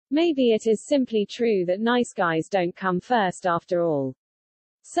Maybe it is simply true that nice guys don't come first after all.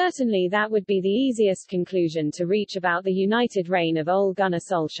 Certainly that would be the easiest conclusion to reach about the United reign of Ole Gunnar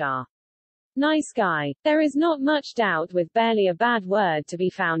Solskjaer. Nice guy. There is not much doubt, with barely a bad word to be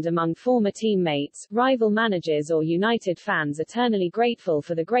found among former teammates, rival managers or United fans eternally grateful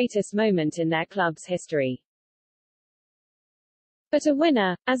for the greatest moment in their club's history. But a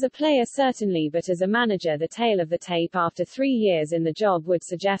winner, as a player certainly, but as a manager the tale of the tape after 3 years in the job would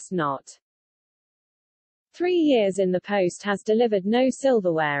suggest not. 3 years in the post has delivered no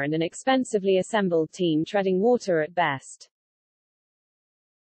silverware and an expensively assembled team treading water at best.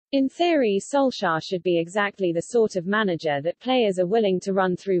 In theory, Solskjaer should be exactly the sort of manager that players are willing to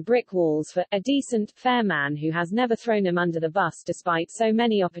run through brick walls for, a decent, fair man who has never thrown him under the bus despite so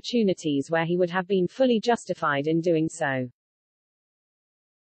many opportunities where he would have been fully justified in doing so.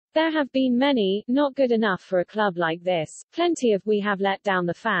 There have been many, not good enough for a club like this, plenty of we have let down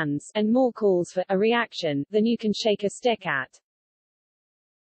the fans, and more calls for a reaction than you can shake a stick at.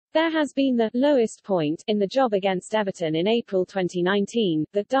 There has been the lowest point in the job against Everton in April 2019,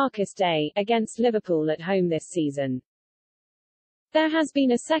 the darkest day against Liverpool at home this season. There has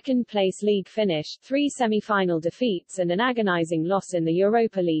been a second-place league finish, 3 semi-final defeats and an agonizing loss in the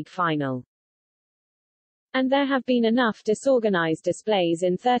Europa League final. And there have been enough disorganized displays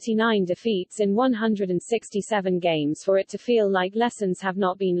in 39 defeats in 167 games for it to feel like lessons have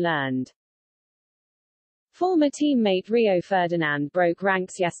not been learned. Former teammate Rio Ferdinand broke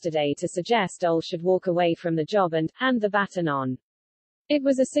ranks yesterday to suggest Ole should walk away from the job and hand the baton on. It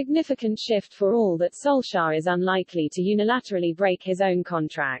was a significant shift for all that Solskjaer is unlikely to unilaterally break his own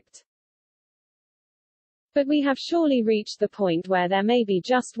contract. But we have surely reached the point where there may be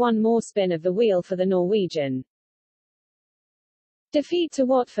just one more spin of the wheel for the Norwegian. Defeat to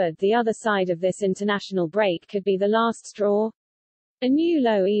Watford the other side of this international break could be the last straw. A new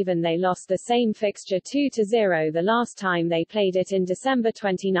low even. They lost the same fixture 2-0 the last time they played it in December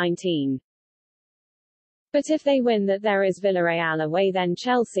 2019. But if they win that, there is Villarreal away, then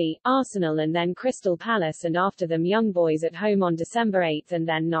Chelsea, Arsenal and then Crystal Palace, and after them Young Boys at home on December 8 and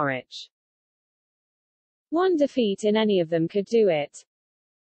then Norwich. One defeat in any of them could do it.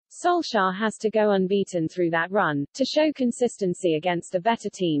 Solskjaer has to go unbeaten through that run, to show consistency against the better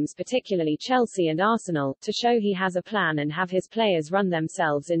teams, particularly Chelsea and Arsenal, to show he has a plan and have his players run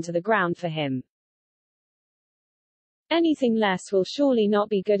themselves into the ground for him. Anything less will surely not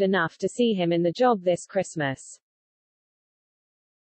be good enough to see him in the job this Christmas.